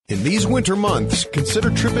In these winter months, consider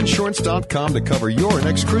tripinsurance.com to cover your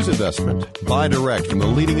next cruise investment. Buy direct from the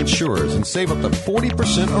leading insurers and save up to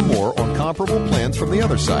 40% or more on comparable plans from the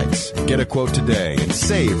other sites. Get a quote today and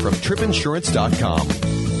save from tripinsurance.com.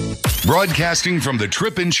 Broadcasting from the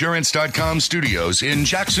tripinsurance.com studios in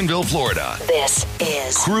Jacksonville, Florida. This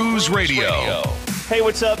is Cruise Radio. Hey,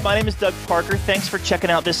 what's up? My name is Doug Parker. Thanks for checking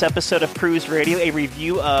out this episode of Cruise Radio, a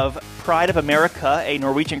review of Pride of America, a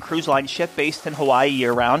Norwegian cruise line ship based in Hawaii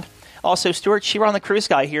year-round. Also, Stuart Shearer, the cruise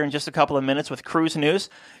guy, here in just a couple of minutes with cruise news.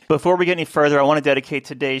 Before we get any further, I want to dedicate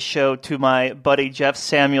today's show to my buddy Jeff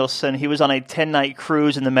Samuelson. He was on a 10-night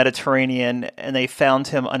cruise in the Mediterranean, and they found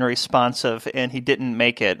him unresponsive, and he didn't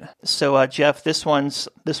make it. So, Jeff, this one's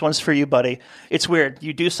for you, buddy. It's weird.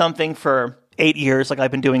 You do something for 8 years, like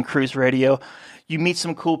I've been doing Cruise Radio. You meet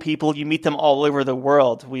some cool people. You meet them all over the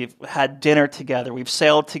world. We've had dinner together. We've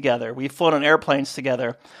sailed together. We've flown on airplanes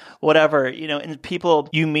together. Whatever, and people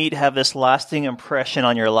you meet have this lasting impression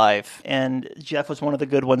on your life. And Jeff was one of the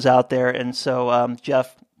good ones out there. And so,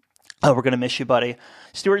 Jeff, we're going to miss you, buddy.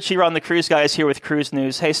 Stuart Shearer, the cruise guy, is here with Cruise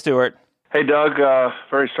News. Hey, Stuart. Hey, Doug.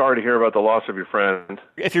 Very sorry to hear about the loss of your friend.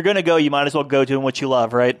 If you're going to go, you might as well go doing what you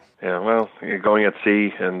love, right? Yeah, well, going at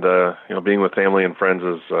sea and being with family and friends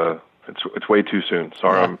is it's way too soon.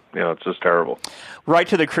 Sorry, yeah. It's just terrible. Right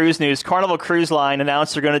to the cruise news. Carnival Cruise Line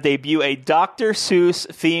announced they're going to debut a Dr.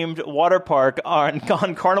 Seuss-themed water park on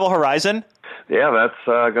Carnival Horizon. Yeah, that's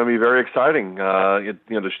going to be very exciting. The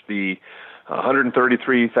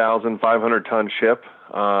 133,500-ton ship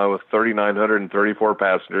with 3,934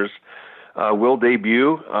 passengers will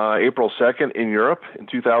debut April 2nd in Europe in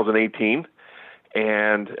 2018.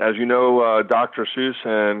 And as you know, Dr. Seuss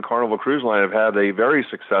and Carnival Cruise Line have had a very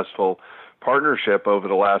successful partnership over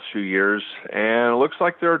the last few years, and it looks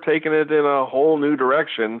like they're taking it in a whole new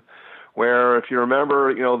direction where, if you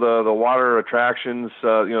remember, the water attractions,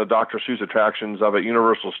 Dr. Seuss attractions up at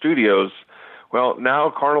Universal Studios, well, now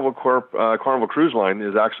Carnival Cruise Line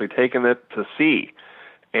is actually taking it to sea,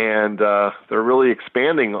 and they're really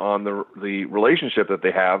expanding on the relationship that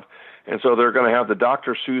they have, and so they're going to have the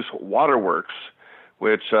Dr. Seuss Waterworks,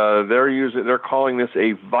 which they're calling this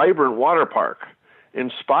a vibrant water park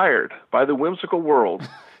inspired by the whimsical world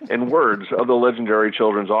and words of the legendary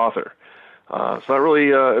children's author. So that really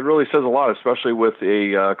it really says a lot, especially with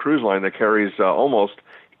a cruise line that carries almost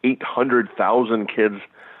 800,000 kids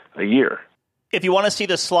a year. If you want to see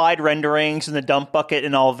the slide renderings and the dump bucket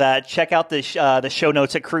and all of that, check out the show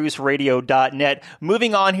notes at cruiseradio.net.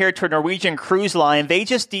 Moving on here to Norwegian Cruise Line, they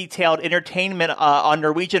just detailed entertainment on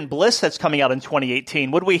Norwegian Bliss that's coming out in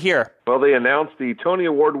 2018. What do we hear? Well, they announced the Tony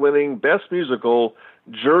Award-winning Best Musical,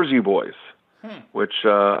 Jersey Boys, which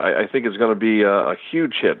I think is going to be a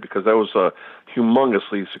huge hit because that was a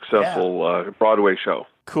humongously successful Broadway show.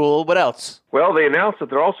 Cool. What else? Well, they announced that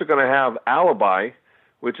they're also going to have Alibi,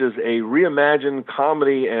 which is a reimagined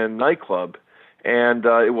comedy and nightclub, and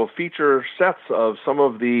it will feature sets of some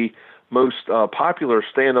of the most popular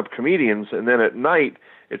stand-up comedians, and then at night,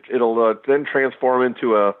 it'll then transform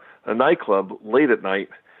into a nightclub late at night,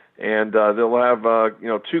 and they'll have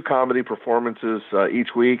 2 comedy performances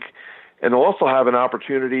each week, and they'll also have an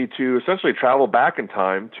opportunity to essentially travel back in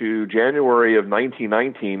time to January of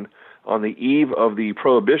 1919 on the eve of the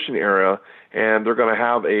Prohibition era, and they're going to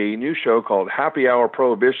have a new show called Happy Hour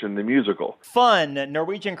Prohibition, the musical. Fun.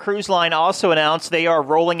 Norwegian Cruise Line also announced they are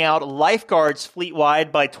rolling out lifeguards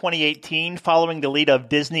fleet-wide by 2018, following the lead of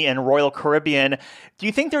Disney and Royal Caribbean. Do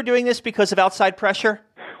you think they're doing this because of outside pressure?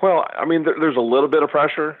 Well, I mean, there's a little bit of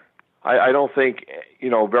pressure. I don't think,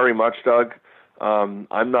 very much, Doug.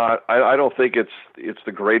 I don't think it's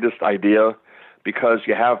the greatest idea because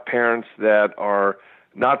you have parents that are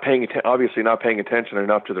obviously not paying attention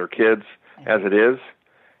enough to their kids as it is.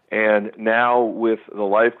 And now with the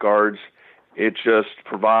lifeguards, it just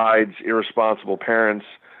provides irresponsible parents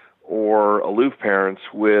or aloof parents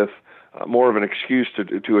with more of an excuse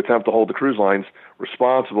to attempt to hold the cruise lines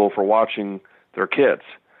responsible for watching their kids.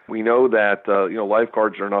 We know that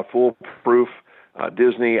lifeguards are not foolproof.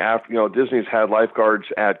 Disney's had lifeguards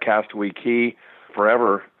at Castaway Cay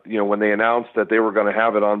forever. When they announced that they were going to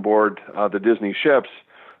have it on board the Disney ships,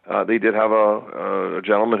 they did have a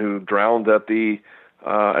gentleman who drowned at the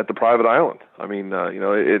private island. I mean,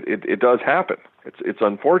 it does happen. It's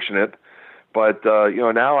unfortunate, but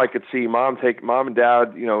now I could see mom and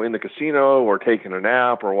dad, in the casino or taking a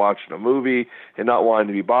nap or watching a movie and not wanting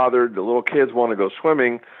to be bothered. The little kids want to go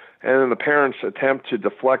swimming, and then the parents attempt to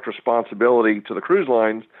deflect responsibility to the cruise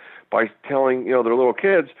lines by telling their little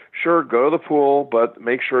kids, sure, go to the pool, but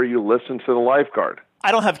make sure you listen to the lifeguard.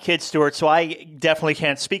 I don't have kids, Stuart, so I definitely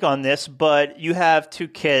can't speak on this, but you have 2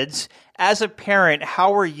 kids. As a parent,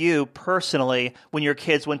 how were you personally when your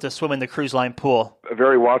kids went to swim in the cruise line pool?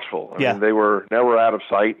 Very watchful. I mean, they were never out of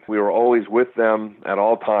sight. We were always with them at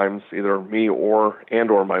all times, either me or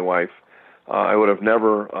my wife. I would have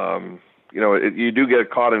never, you do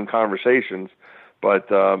get caught in conversations,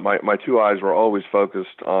 but my two eyes were always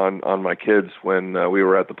focused on my kids when we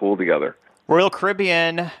were at the pool together. Royal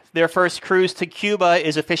Caribbean, their first cruise to Cuba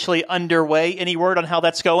is officially underway. Any word on how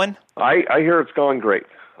that's going? I hear it's going great.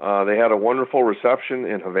 They had a wonderful reception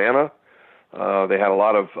in Havana. They had a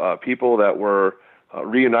lot of people that were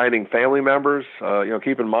reuniting family members.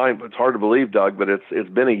 Keep in mind, it's hard to believe, Doug, but it's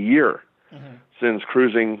been a year since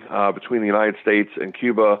cruising between the United States and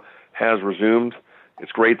Cuba has resumed.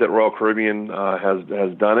 It's great that Royal Caribbean has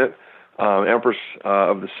done it. Empress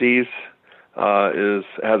of the Seas has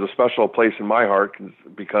a special place in my heart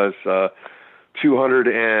because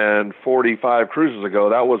 245 cruises ago,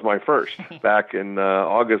 that was my first, back in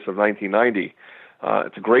August of 1990.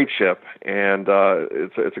 It's a great ship, and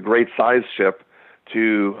it's a great size ship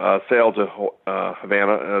to sail to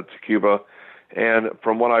Havana, to Cuba. And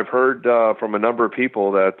from what I've heard from a number of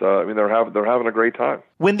people, that they're having a great time.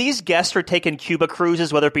 When these guests are taking Cuba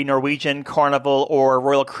cruises, whether it be Norwegian, Carnival, or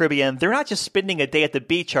Royal Caribbean, they're not just spending a day at the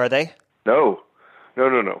beach, are they? No.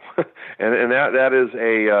 and that is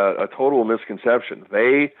a total misconception.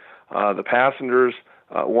 The passengers,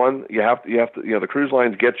 you have to, the cruise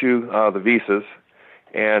lines get you the visas,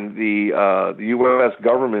 and the U.S.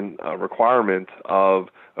 government requirement of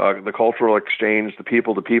the cultural exchange, the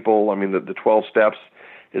people-to-people, the 12 steps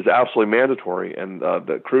is absolutely mandatory. And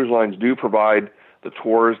the cruise lines do provide the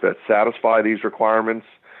tours that satisfy these requirements,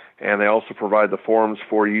 and they also provide the forms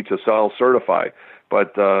for you to self-certify.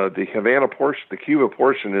 But the Havana portion, the Cuba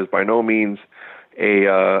portion, is by no means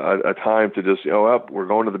a time to just we're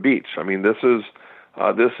going to the beach. I mean, this is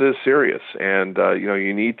serious, and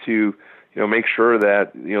you need to make sure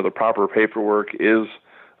that the proper paperwork is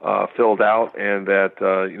filled out, and that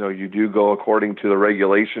you do go according to the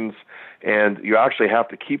regulations, and you actually have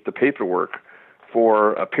to keep the paperwork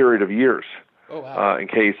for a period of years. Oh, wow. In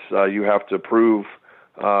case you have to prove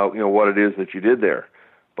what it is that you did there.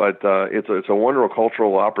 But it's a wonderful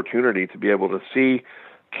cultural opportunity to be able to see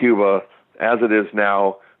Cuba as it is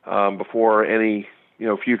now before any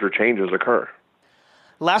future changes occur.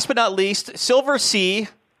 Last but not least, Silver Sea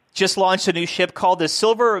just launched a new ship called the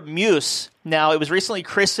Silver Muse. Now, it was recently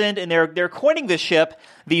christened, and they're coining the ship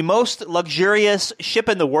the most luxurious ship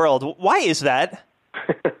in the world. Why is that?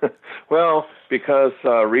 Well, because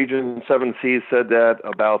Region 7 Seas said that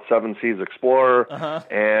about 7 Seas Explorer,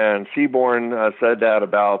 and Seabourn said that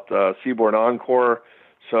about Seabourn Encore.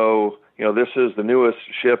 So, this is the newest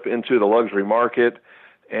ship into the luxury market,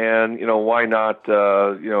 and, why not,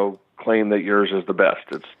 claim that yours is the best?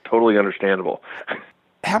 It's totally understandable.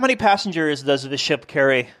 How many passengers does the ship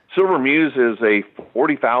carry? Silver Muse is a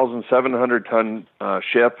 40,700-ton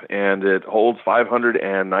ship, and it holds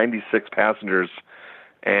 596 passengers.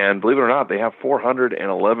 And believe it or not, they have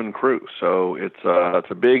 411 crew. So it's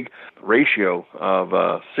a big ratio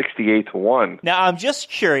of 68 to 1. Now, I'm just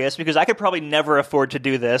curious, because I could probably never afford to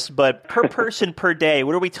do this, but per person per day,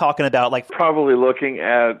 what are we talking about? Probably looking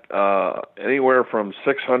at anywhere from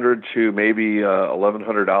 $600 to maybe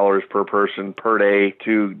 $1,100 per person per day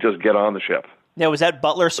to just get on the ship. Now, was that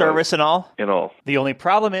butler service and all? In all. The only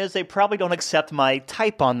problem is they probably don't accept my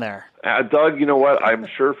type on there. Doug, you know what? I'm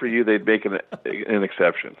sure for you they'd make an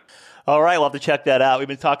exception. All right, we'll have to check that out. We've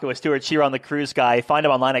been talking with Stuart Shearer on The Cruise Guy. Find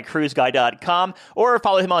him online at cruiseguy.com or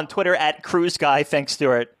follow him on Twitter at Cruise Guy. Thanks,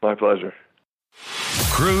 Stuart. My pleasure.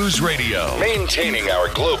 Cruise Radio, maintaining our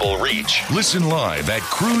global reach. Listen live at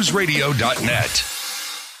cruiseradio.net.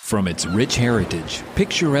 From its rich heritage,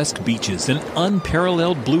 picturesque beaches, and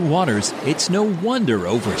unparalleled blue waters, it's no wonder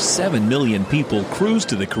over 7 million people cruise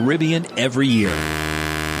to the Caribbean every year.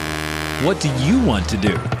 What do you want to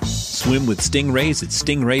do? Swim with stingrays at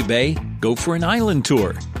Stingray Bay? Go for an island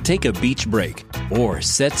tour? Take a beach break? Or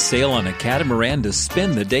set sail on a catamaran to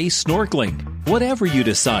spend the day snorkeling? Whatever you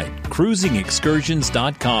decide,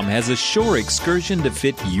 CruisingExcursions.com has a shore excursion to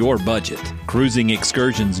fit your budget. Cruising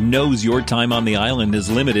Excursions knows your time on the island is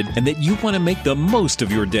limited and that you want to make the most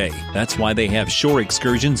of your day. That's why they have shore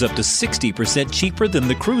excursions up to 60% cheaper than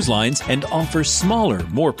the cruise lines and offer smaller,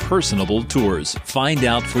 more personable tours. Find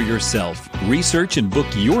out for yourself. Research and book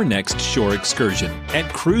your next shore excursion at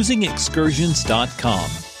CruisingExcursions.com.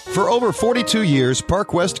 For over 42 years,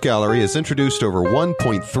 Park West Gallery has introduced over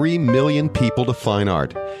 1.3 million people to fine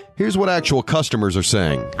art. Here's what actual customers are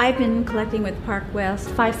saying. I've been collecting with Park West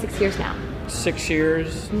 5-6 years now. 6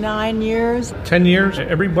 years. 9 years. 10 years.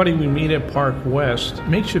 Everybody we meet at Park West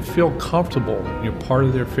makes you feel comfortable. You're part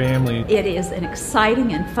of their family. It is an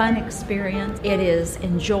exciting and fun experience. It is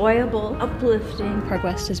enjoyable, uplifting. Park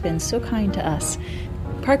West has been so kind to us.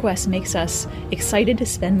 Park West makes us excited to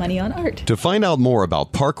spend money on art. To find out more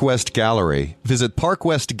about Park West Gallery, visit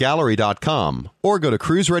parkwestgallery.com or go to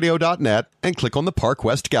cruiseradio.net and click on the Park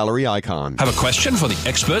West Gallery icon. Have a question for the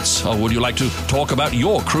experts, or would you like to talk about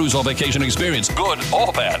your cruise or vacation experience, good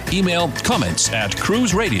or bad? Email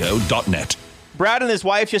comments@cruiseradio.net. Brad and his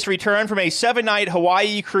wife just returned from a 7-night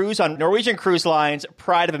Hawaii cruise on Norwegian Cruise Line's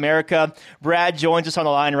Pride of America. Brad joins us on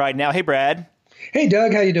the line right now. Hey, Brad. Hey,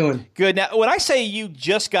 Doug, how you doing? Good. Now, when I say you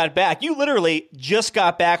just got back, you literally just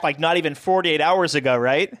got back like not even 48 hours ago,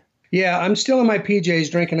 right? Yeah, I'm still in my PJs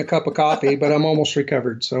drinking a cup of coffee, but I'm almost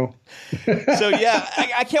recovered. So yeah,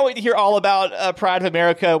 I can't wait to hear all about Pride of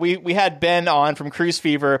America. We had Ben on from Cruise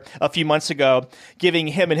Fever a few months ago, giving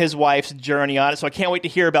him and his wife's journey on it. So I can't wait to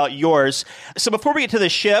hear about yours. So before we get to the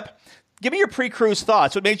ship, give me your pre-cruise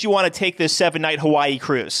thoughts. What made you want to take this 7-night Hawaii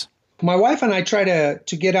cruise? My wife and I try to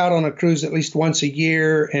get out on a cruise at least once a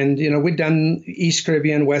year. And, we've done East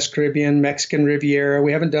Caribbean, West Caribbean, Mexican Riviera.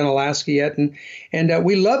 We haven't done Alaska yet. And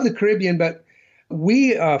we love the Caribbean, but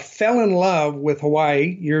we fell in love with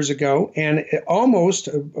Hawaii years ago. And almost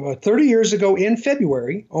 30 years ago in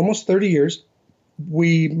February, almost 30 years,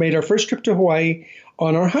 we made our first trip to Hawaii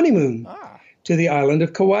on our honeymoon to the island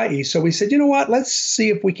of Kauai. So we said, you know what, let's see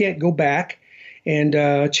if we can't go back and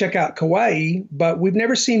check out Kauai, but we've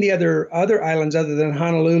never seen the other islands other than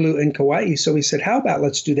Honolulu and Kauai. So we said, how about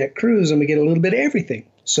let's do that cruise and we get a little bit of everything.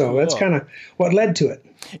 So that's kind of what led to it.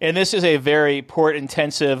 And this is a very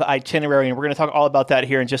port-intensive itinerary, and we're going to talk all about that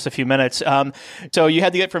here in just a few minutes. So you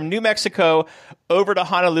had to get from New Mexico over to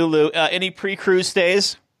Honolulu. Any pre-cruise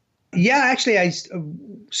stays? Yeah, actually, I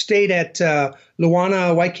stayed at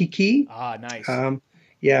Luana, Waikiki. Ah, nice.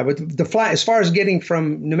 Yeah, but the flight, as far as getting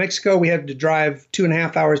from New Mexico, we had to drive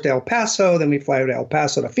 2.5 hours to El Paso. Then we fly to El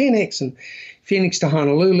Paso to Phoenix and Phoenix to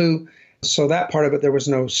Honolulu. So that part of it, there was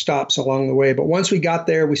no stops along the way. But once we got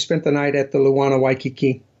there, we spent the night at the Luana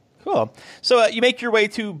Waikiki. Cool. So you make your way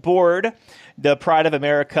to board the Pride of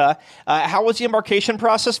America. How was the embarkation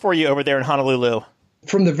process for you over there in Honolulu?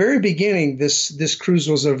 From the very beginning, this cruise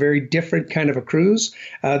was a very different kind of a cruise.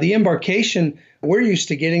 The embarkation, we're used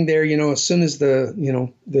to getting there, as soon as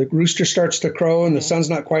the rooster starts to crow and the sun's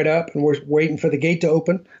not quite up and we're waiting for the gate to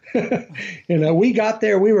open. We got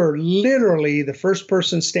there. We were literally the first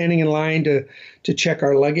person standing in line to check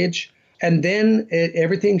our luggage. And then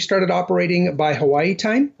everything started operating by Hawaii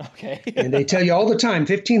time. Okay. And they tell you all the time,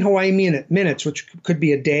 15 Hawaii minutes, which could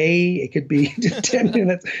be a day. It could be 10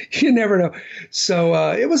 minutes. You never know. So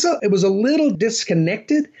it was a little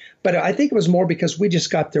disconnected, but I think it was more because we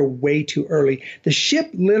just got there way too early. The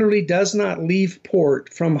ship literally does not leave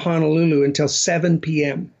port from Honolulu until 7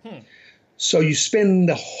 p.m. So you spend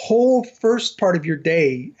the whole first part of your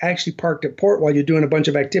day actually parked at port while you're doing a bunch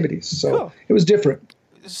of activities. So It was different.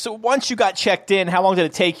 So once you got checked in, how long did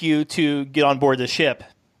it take you to get on board the ship?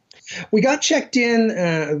 We got checked in.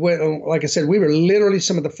 Like I said, we were literally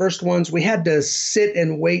some of the first ones. We had to sit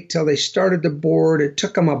and wait till they started to board. It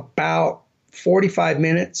took them about 45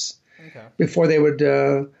 minutes before they would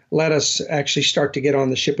let us actually start to get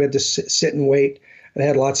on the ship. We had to sit and wait. They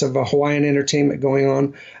had lots of Hawaiian entertainment going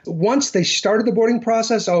on. Once they started the boarding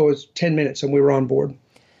process, it was 10 minutes and we were on board.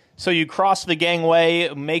 So you cross the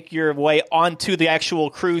gangway, make your way onto the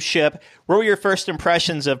actual cruise ship. What were your first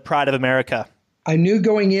impressions of Pride of America? I knew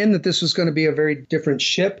going in that this was going to be a very different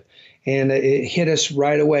ship, and it hit us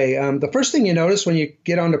right away. The first thing you notice when you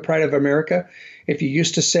get onto Pride of America, if you're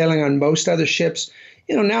used to sailing on most other ships,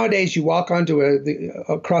 nowadays you walk onto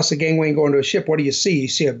across the gangway and go into a ship. What do you see? You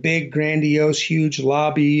see a big, grandiose, huge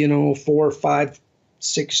lobby, 4, 5,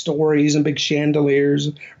 6 stories and big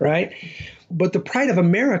chandeliers, right? But the Pride of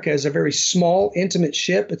America is a very small, intimate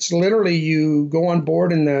ship. It's literally you go on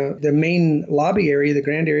board in the main lobby area, the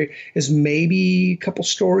grand area, is maybe a couple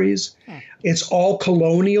stories. It's all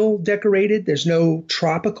colonial decorated. There's no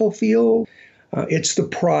tropical feel. It's the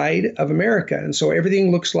Pride of America. And so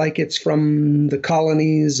everything looks like it's from the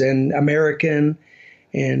colonies and American.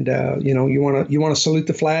 And, you want to salute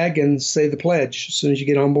the flag and say the pledge as soon as you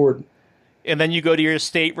get on board. And then you go to your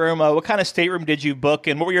stateroom. What kind of stateroom did you book,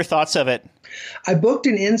 and what were your thoughts of it? I booked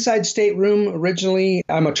an inside stateroom originally.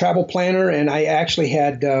 I'm a travel planner, and I actually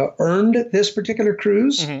had earned this particular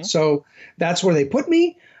cruise. Mm-hmm. So that's where they put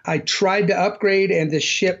me. I tried to upgrade, and the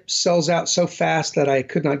ship sells out so fast that I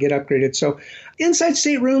could not get upgraded. So inside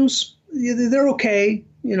staterooms, they're okay.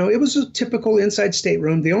 it was a typical inside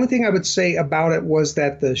stateroom. The only thing I would say about it was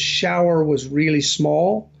that the shower was really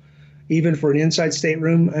small, even for an inside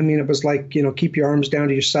stateroom. I mean, it was like, keep your arms down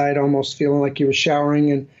to your side, almost feeling like you were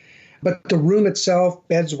showering. But the room itself,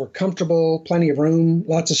 beds were comfortable, plenty of room,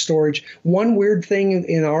 lots of storage. One weird thing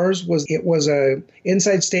in ours was it was a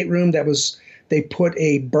inside stateroom they put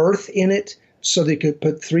a berth in it so they could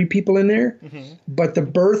put 3 people in there. Mm-hmm. But the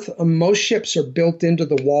berth, most ships are built into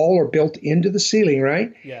the wall or built into the ceiling,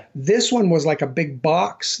 right? Yeah. This one was like a big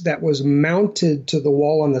box that was mounted to the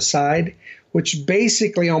wall on the side, which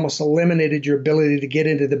basically almost eliminated your ability to get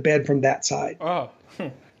into the bed from that side. Oh.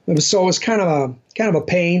 It was kind of a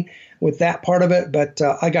pain with that part of it, but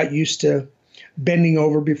I got used to bending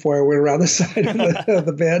over before I went around the side of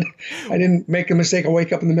the bed. I didn't make a mistake. I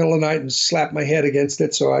wake up in the middle of the night and slap my head against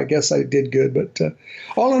it, so I guess I did good. But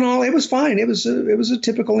all in all, it was fine. It was a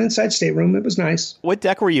typical inside stateroom. It was nice. What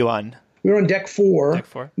deck were you on? We were on deck 4. Deck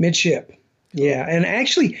 4. Midship. Yeah, and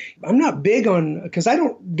actually, I'm not big on, because I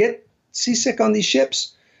don't get seasick on these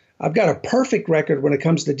ships. I've got a perfect record when it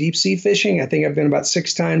comes to deep sea fishing. I think I've been about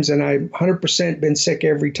 6 times, and I've 100% been sick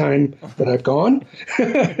every time that I've gone.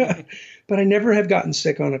 But I never have gotten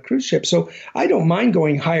sick on a cruise ship. So I don't mind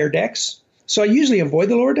going higher decks. So I usually avoid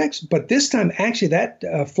the lower decks. But this time, actually, that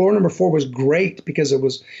floor number 4 was great because it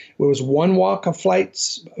was one walk of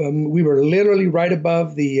flights. We were literally right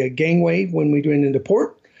above the gangway when we went into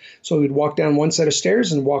port. So we'd walk down one set of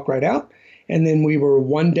stairs and walk right out. And then we were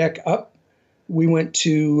one deck up. We went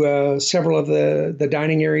to several of the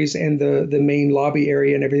dining areas and the main lobby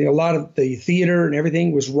area and everything. A lot of the theater and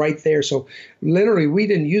everything was right there. So literally, we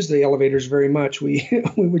didn't use the elevators very much. We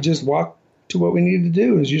would just walk to what we needed to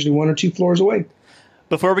do. It was usually 1 or 2 floors away.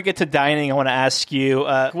 Before we get to dining, I want to ask you,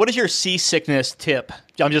 what is your seasickness tip?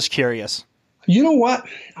 I'm just curious. You know what?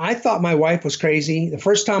 I thought my wife was crazy. The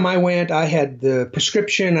first time I went, I had the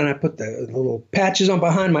prescription and I put the little patches on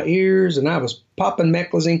behind my ears and I was popping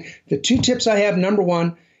meclizine. The 2 tips I have, number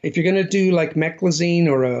 1, if you're going to do like meclizine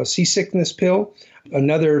or a seasickness pill,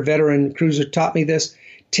 another veteran cruiser taught me this,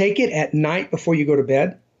 take it at night before you go to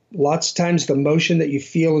bed. Lots of times the motion that you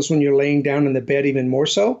feel is when you're laying down in the bed even more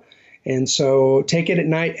so. And so take it at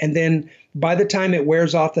night, and then by the time it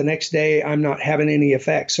wears off the next day, I'm not having any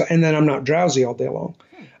effects. So, and then I'm not drowsy all day long.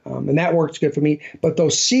 And that works good for me. But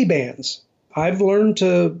those C-bands, I've learned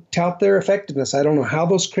to tout their effectiveness. I don't know how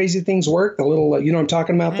those crazy things work. The little, you know what I'm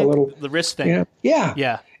talking about? The wrist thing.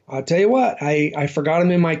 Yeah. I'll tell you what, I forgot them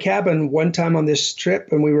in my cabin one time on this trip,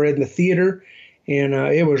 and we were in the theater, and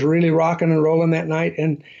it was really rocking and rolling that night.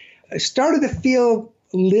 And I started to feel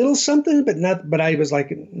a little something, but I was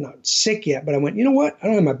like not sick yet. But I went, you know what? I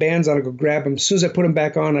don't have my bands on. I'll go grab them. As soon as I put them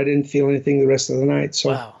back on, I didn't feel anything the rest of the night.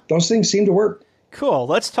 So Those things seem to work. Cool.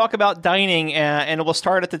 Let's talk about dining, and we'll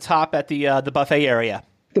start at the top at the buffet area.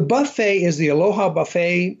 The buffet is the Aloha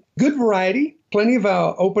Buffet. Good variety. Plenty of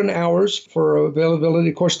open hours for availability.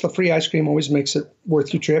 Of course, the free ice cream always makes it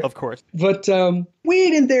worth your trip. Of course. But we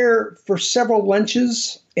ate in there for several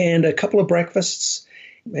lunches and a couple of breakfasts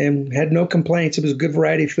and had no complaints. It was a good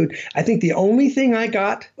variety of food. I think the only thing I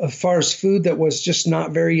got as far as food that was just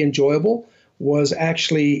not very enjoyable was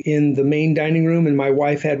actually in the main dining room. And my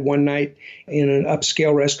wife had one night in an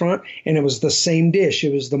upscale restaurant, and it was the same dish.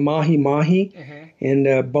 It was the mahi-mahi. Mm-hmm.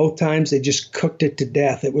 And both times they just cooked it to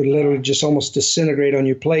death. It would literally just almost disintegrate on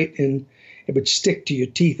your plate, and it would stick to your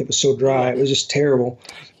teeth. It was so dry. It was just terrible.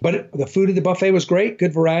 But the food at the buffet was great,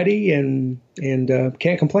 good variety, and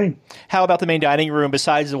can't complain. How about the main dining room?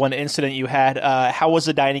 Besides the one incident you had, how was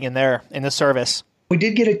the dining in there, in the service? We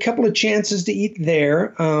did get a couple of chances to eat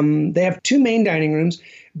there. They have two main dining rooms.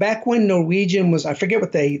 Back when Norwegian was, I forget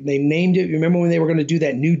what they named it. You remember when they were going to do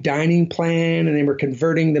that new dining plan and they were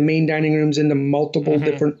converting the main dining rooms into multiple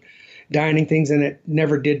different dining things, and it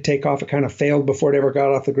never did take off. It kind of failed before it ever got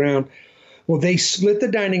off the ground. Well, they split the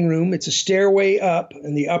dining room. It's a stairway up,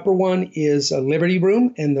 and the upper one is a Liberty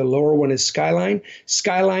room, and the lower one is Skyline.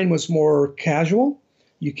 Skyline was more casual.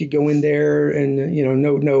 You could go in there and,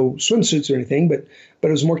 no swimsuits or anything, but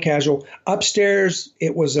it was more casual. Upstairs,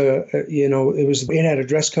 it was it had a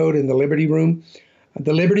dress code in the Liberty room.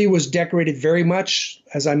 The Liberty was decorated very much,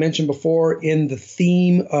 as I mentioned before, in the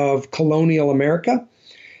theme of colonial America.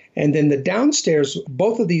 And then the downstairs,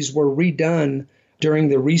 both of these were redone during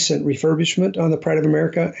the recent refurbishment on the Pride of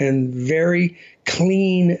America, and very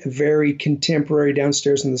clean, very contemporary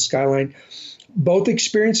downstairs in the Skyline. Both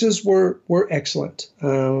experiences were excellent.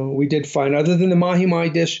 We did fine. Other than the mahi-mahi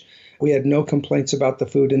dish, we had no complaints about the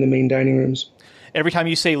food in the main dining rooms. Every time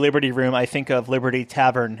you say Liberty Room, I think of Liberty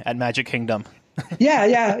Tavern at Magic Kingdom.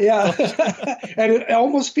 Yeah. And it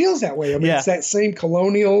almost feels that way. I mean, It's that same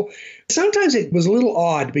colonial. Sometimes it was a little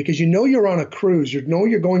odd because you're on a cruise.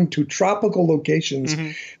 You're going to tropical locations.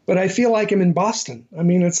 Mm-hmm. But I feel like I'm in Boston. I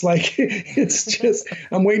mean, it's like, it's just,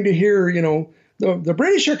 I'm waiting to hear, the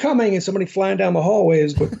British are coming and somebody flying down the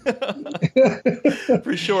hallways. But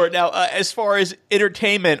For sure. Now, as far as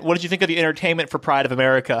entertainment, what did you think of the entertainment for Pride of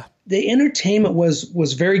America? The entertainment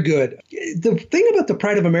was very good. The thing about the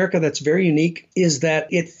Pride of America that's very unique is that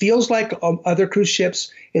it feels like other cruise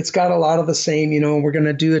ships. It's got a lot of the same, we're going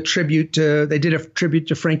to do a tribute to, they did a tribute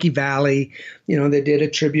to Frankie Valli. They did a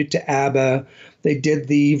tribute to ABBA. They did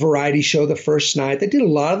the variety show the first night. They did a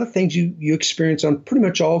lot of the things you experience on pretty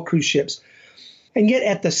much all cruise ships. And yet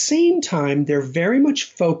at the same time, they're very much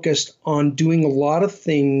focused on doing a lot of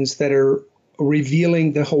things that are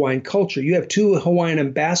revealing the Hawaiian culture. You have 2 Hawaiian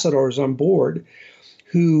ambassadors on board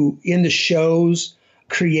who in the shows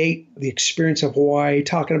create the experience of Hawaii,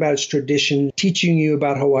 talking about its tradition, teaching you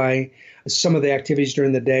about Hawaii, some of the activities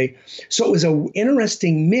during the day. So it was an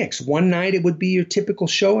interesting mix. One night it would be your typical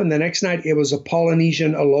show, and the next night it was a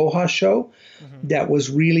Polynesian aloha show that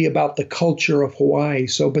was really about the culture of Hawaii.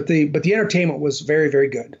 So, but the entertainment was very, very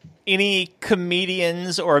good. Any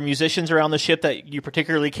comedians or musicians around the ship that you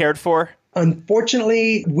particularly cared for?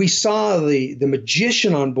 Unfortunately, we saw the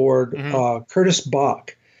magician on board, Curtis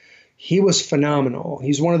Bach. He was phenomenal.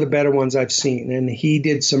 He's one of the better ones I've seen, and he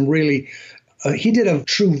did some really. He did a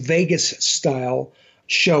true Vegas style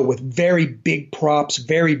show with very big props,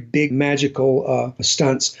 very big magical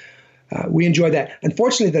stunts. We enjoyed that.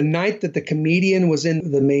 Unfortunately, the night that the comedian was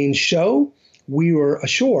in the main show, we were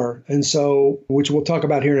ashore. And so, which we'll talk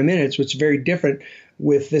about here in a minute, which is very different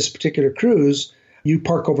with this particular cruise. You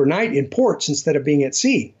park overnight in ports instead of being at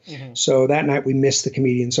sea. Mm-hmm. So that night we missed the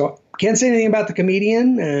comedian. So can't say anything about the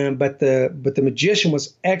comedian, but the magician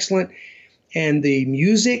was excellent. And the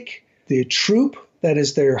music, the troupe, that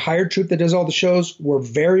is their hired troupe that does all the shows, were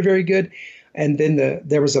very, very good. And then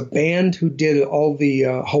there was a band who did all the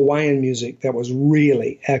Hawaiian music that was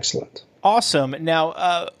really excellent. Awesome.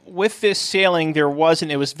 Now, with this sailing,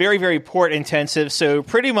 it was very, very port intensive, so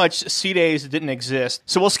pretty much sea days didn't exist.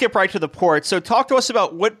 So we'll skip right to the port. So talk to us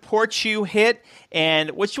about what ports you hit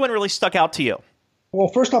and which one really stuck out to you. Well,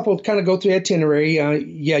 first off, we'll kind of go through the itinerary.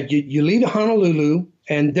 You leave Honolulu,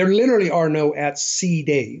 and there literally are no at-sea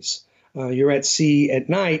days. You're at sea at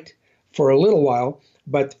night for a little while.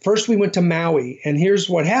 But first we went to Maui, and here's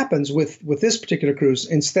what happens with this particular cruise.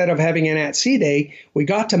 Instead of having an at-sea day, we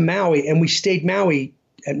got to Maui, and we stayed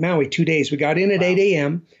at Maui 2 days. We got in at 8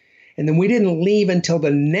 a.m., and then we didn't leave until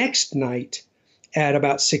the next night at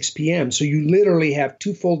about 6 p.m. So you literally have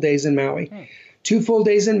 2 full days in Maui. 2 full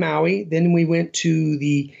days in Maui. Then we went to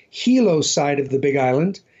the Hilo side of the Big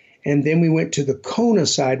Island, and then we went to the Kona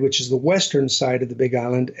side, which is the western side of the Big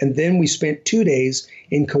Island, and then we spent 2 days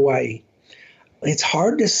in Kauai. It's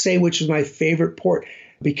hard to say which was my favorite port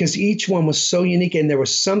because each one was so unique, and there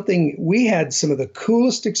was something. We had some of the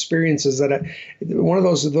coolest experiences one of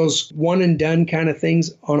those one and done kind of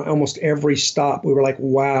things on almost every stop. We were like,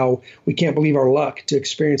 wow, we can't believe our luck to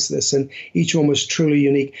experience this, and each one was truly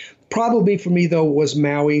unique. Probably for me though was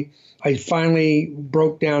Maui. I finally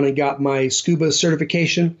broke down and got my scuba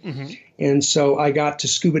certification, and so I got to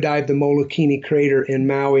scuba dive the Molokini crater in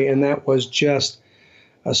Maui, and that was just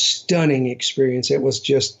a stunning experience. It was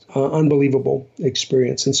just an unbelievable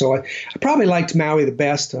experience. And so I probably liked Maui the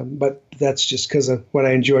best, but that's just because of what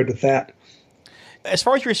I enjoyed with that. As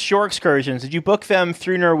far as your shore excursions, did you book them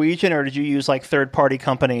through Norwegian or did you use like third-party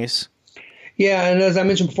companies? Yeah, and as I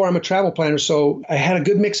mentioned before, I'm a travel planner, so I had a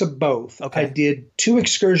good mix of both. Okay. I did 2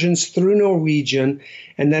 excursions through Norwegian,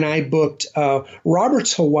 and then I booked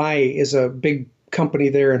Roberts Hawaii is a big company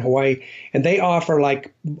there in Hawaii, and they offer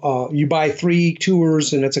you buy 3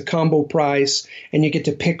 tours and it's a combo price, and you get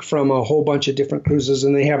to pick from a whole bunch of different cruises,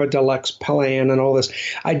 and they have a deluxe plan and all this.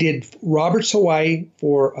 I did Roberts Hawaii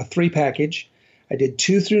for a 3 package. I did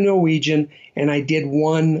 2 through Norwegian, and I did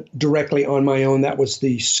 1 directly on my own. That was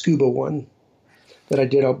the scuba one that I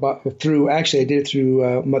did through. Actually, I did it through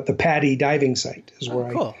the Patty diving site is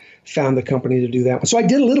where I found the company to do that one. So I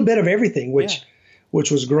did a little bit of everything, which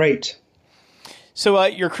was great. So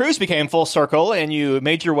your cruise became full circle, and you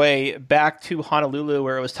made your way back to Honolulu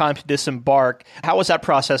where it was time to disembark. How was that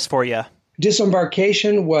process for you?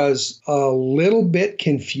 Disembarkation was a little bit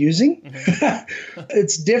confusing.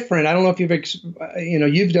 It's different. I don't know if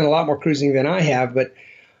you've done a lot more cruising than I have, but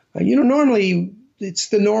normally it's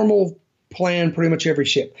the normal plan pretty much every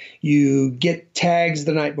ship. You get tags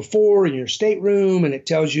the night before in your stateroom, and it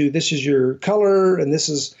tells you this is your color, and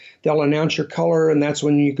they'll announce your color, and that's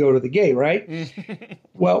when you go to the gate, right?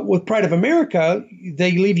 Well, with Pride of America,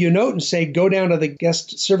 they leave you a note and say, go down to the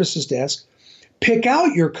guest services desk, pick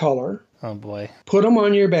out your color. Oh, boy. Put them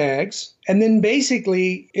on your bags. And then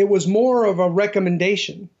basically, it was more of a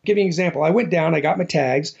recommendation. Give you an example. I went down, I got my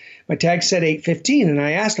tags. My tag said 8:15, and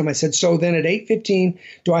I asked them, I said, so then at 8:15,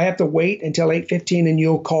 do I have to wait until 8:15 and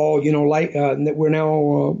you'll call, light, that we're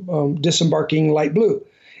now disembarking light blue?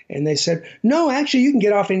 And they said, no, actually, you can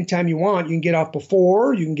get off anytime you want. You can get off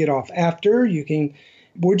before, you can get off after,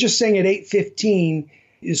 we're just saying at 8:15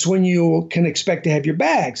 is when you can expect to have your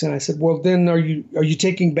bags. And I said, well, then are you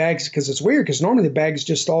taking bags? Because it's weird, because normally the bags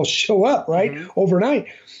just all show up, right, overnight.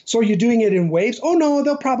 So are you doing it in waves? Oh, no,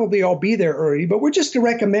 they'll probably all be there early, but we're just to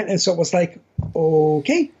recommend. And so it was like,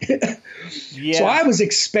 okay. Yeah. So I was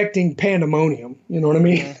expecting pandemonium, you know what I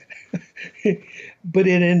mean? But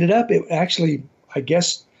it ended up, I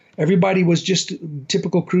guess, everybody was just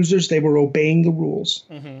typical cruisers. They were obeying the rules.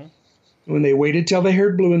 Mm-hmm. When they waited till they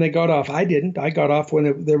heard blue and they got off. I didn't. I got off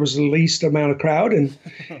when there was the least amount of crowd and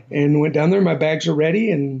went down there. My bags are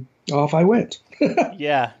ready and off I went.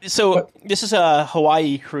 Yeah. So this is a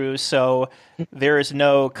Hawaii cruise, so there is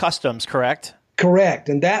no customs, correct? Correct.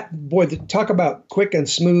 And that, boy, talk about quick and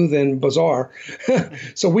smooth and bizarre.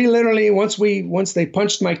 So we literally, once they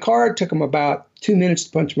punched my card, took them about 2 minutes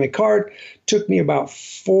to punch my card, took me about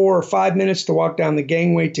 4 or 5 minutes to walk down the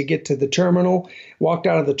gangway to get to the terminal, walked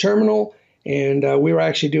out of the terminal, and we were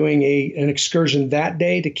actually doing an excursion that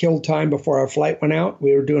day to kill time before our flight went out.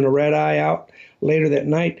 We were doing a red eye out later that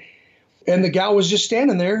night. And the gal was just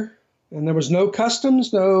standing there. And there was no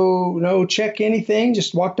customs, no check anything.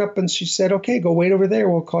 Just walked up and she said, okay, go wait over there.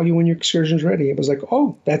 We'll call you when your excursion's ready. It was like,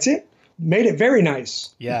 oh, that's it. Made it very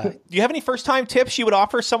nice. Yeah. Do you have any first-time tips you would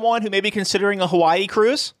offer someone who may be considering a Hawaii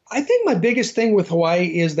cruise? I think my biggest thing with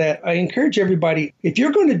Hawaii is that I encourage everybody, if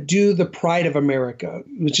you're going to do the Pride of America,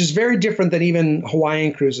 which is very different than even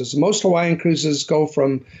Hawaiian cruises. Most Hawaiian cruises go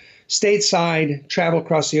from stateside, travel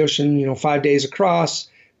across the ocean, 5 days across,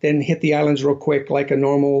 then hit the islands real quick like a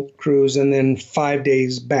normal cruise, and then 5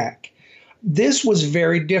 days back. This was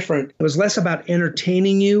very different. It was less about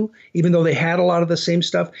entertaining you, even though they had a lot of the same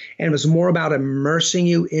stuff, and it was more about immersing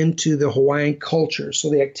you into the Hawaiian culture. So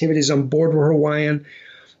the activities on board were Hawaiian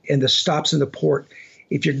and the stops in the port.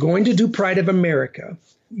 If you're going to do Pride of America,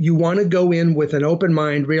 you want to go in with an open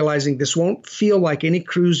mind, realizing this won't feel like any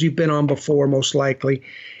cruise you've been on before, most likely,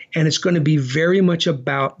 and it's going to be very much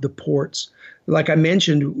about the ports. Like I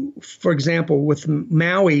mentioned, for example, with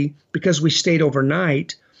Maui, because we stayed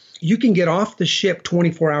overnight, you can get off the ship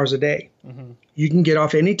 24 hours a day. Mm-hmm. You can get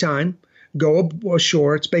off anytime, go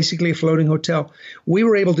ashore. It's basically a floating hotel. We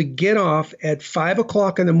were able to get off at 5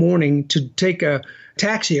 o'clock in the morning to take a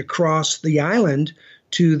taxi across the island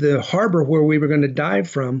to the harbor where we were going to dive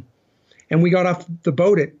from. And we got off the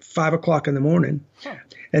boat at 5 o'clock in the morning. Huh.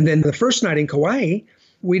 And then the first night in Kauai,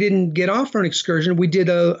 we didn't get off for an excursion. We did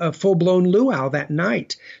a full-blown luau that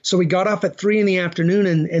night. So we got off at 3 in the afternoon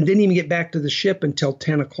and didn't even get back to the ship until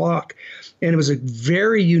 10 o'clock. And it was a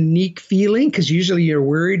very unique feeling because usually you're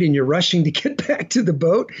worried and you're rushing to get back to the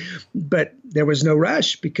boat. But there was no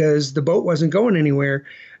rush because the boat wasn't going anywhere.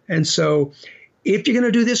 And so if you're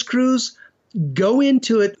going to do this cruise, go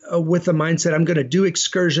into it with the mindset, I'm going to do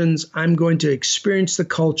excursions. I'm going to experience the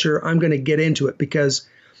culture. I'm going to get into it because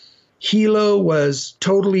Hilo was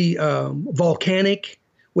totally volcanic.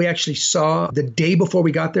 We actually saw the day before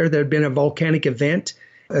we got there had been a volcanic event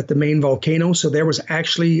at the main volcano. So there was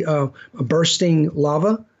actually a bursting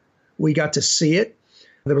lava. We got to see it.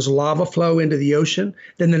 There was lava flow into the ocean.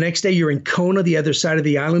 Then the next day you're in Kona, the other side of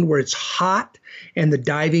the island, where it's hot and the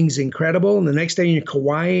diving's incredible. And the next day you're in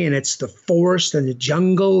Kauai and it's the forest and the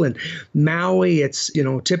jungle. And Maui, it's,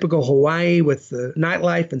 typical Hawaii with the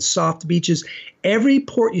nightlife and soft beaches. Every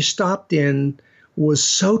port you stopped in was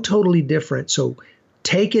so totally different. So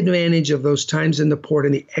take advantage of those times in the port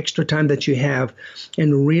and the extra time that you have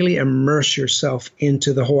and really immerse yourself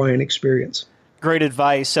into the Hawaiian experience. Great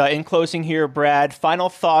advice. In closing here, Brad, final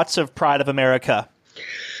thoughts of Pride of America.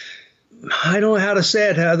 I don't know how to say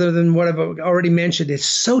it other than what I've already mentioned. It's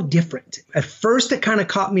so different. At first, it kind of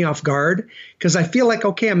caught me off guard because I feel like,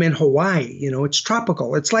 okay, I'm in Hawaii. It's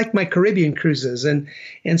tropical. It's like my Caribbean cruises. And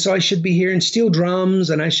so I should be hearing steel drums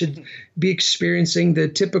and I should be experiencing the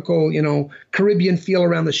typical, Caribbean feel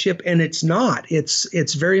around the ship. And it's not.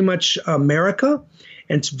 It's very much America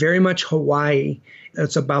and it's very much Hawaii.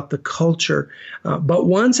 It's about the culture. But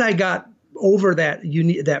once I got over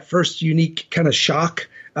that first unique kind of shock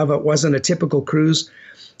of it wasn't a typical cruise,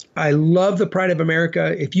 I love the Pride of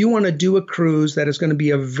America. If you want to do a cruise that is going to be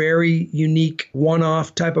a very unique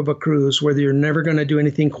one-off type of a cruise, where you're never going to do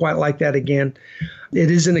anything quite like that again,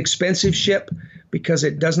 it is an expensive ship because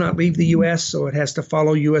it does not leave the U.S., so it has to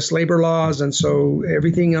follow U.S. labor laws, and so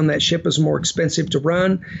everything on that ship is more expensive to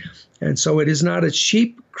run. And so it is not a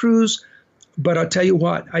cheap cruise. But I'll tell you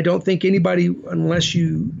what, I don't think anybody, unless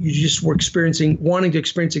you just were wanting to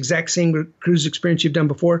experience exact same cruise experience you've done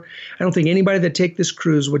before, I don't think anybody that take this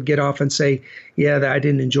cruise would get off and say, yeah, I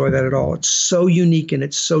didn't enjoy that at all. It's so unique and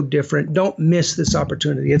it's so different. Don't miss this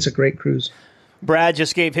opportunity. It's a great cruise. Brad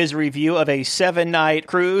just gave his review of a 7-night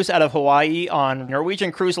cruise out of Hawaii on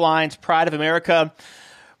Norwegian Cruise Line's Pride of America.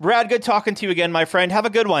 Brad, good talking to you again, my friend. Have a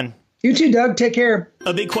good one. You too, Doug. Take care.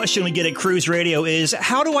 A big question we get at Cruise Radio is,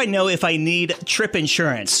 how do I know if I need trip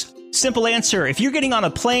insurance? Simple answer. If you're getting on a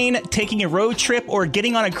plane, taking a road trip, or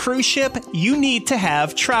getting on a cruise ship, you need to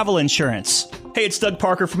have travel insurance. Hey, it's Doug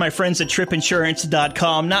Parker from my friends at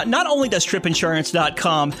tripinsurance.com. Not only does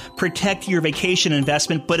tripinsurance.com protect your vacation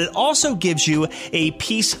investment, but it also gives you a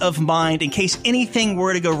peace of mind in case anything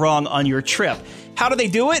were to go wrong on your trip. How do they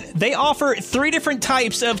do it? They offer 3 different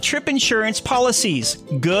types of trip insurance policies.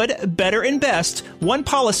 Good, better, and best. One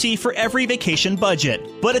policy for every vacation budget.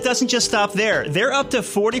 But it doesn't just stop there. They're up to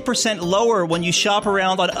 40% lower when you shop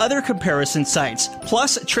around on other comparison sites.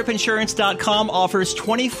 Plus, tripinsurance.com offers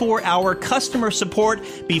 24-hour customer support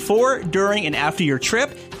before, during, and after your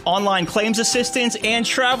trip, online claims assistance, and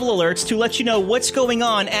travel alerts to let you know what's going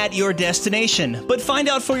on at your destination. But find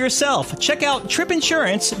out for yourself. Check out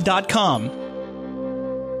tripinsurance.com.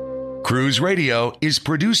 Cruise Radio is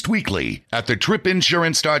produced weekly at the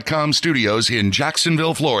tripinsurance.com studios in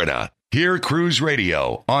Jacksonville, Florida. Hear Cruise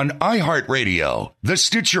Radio on iHeartRadio, the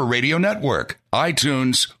Stitcher Radio Network,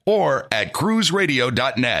 iTunes, or at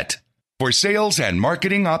cruiseradio.net. For sales and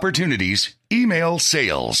marketing opportunities, email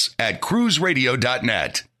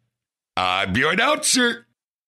sales@cruiseradio.net. I'm your announcer,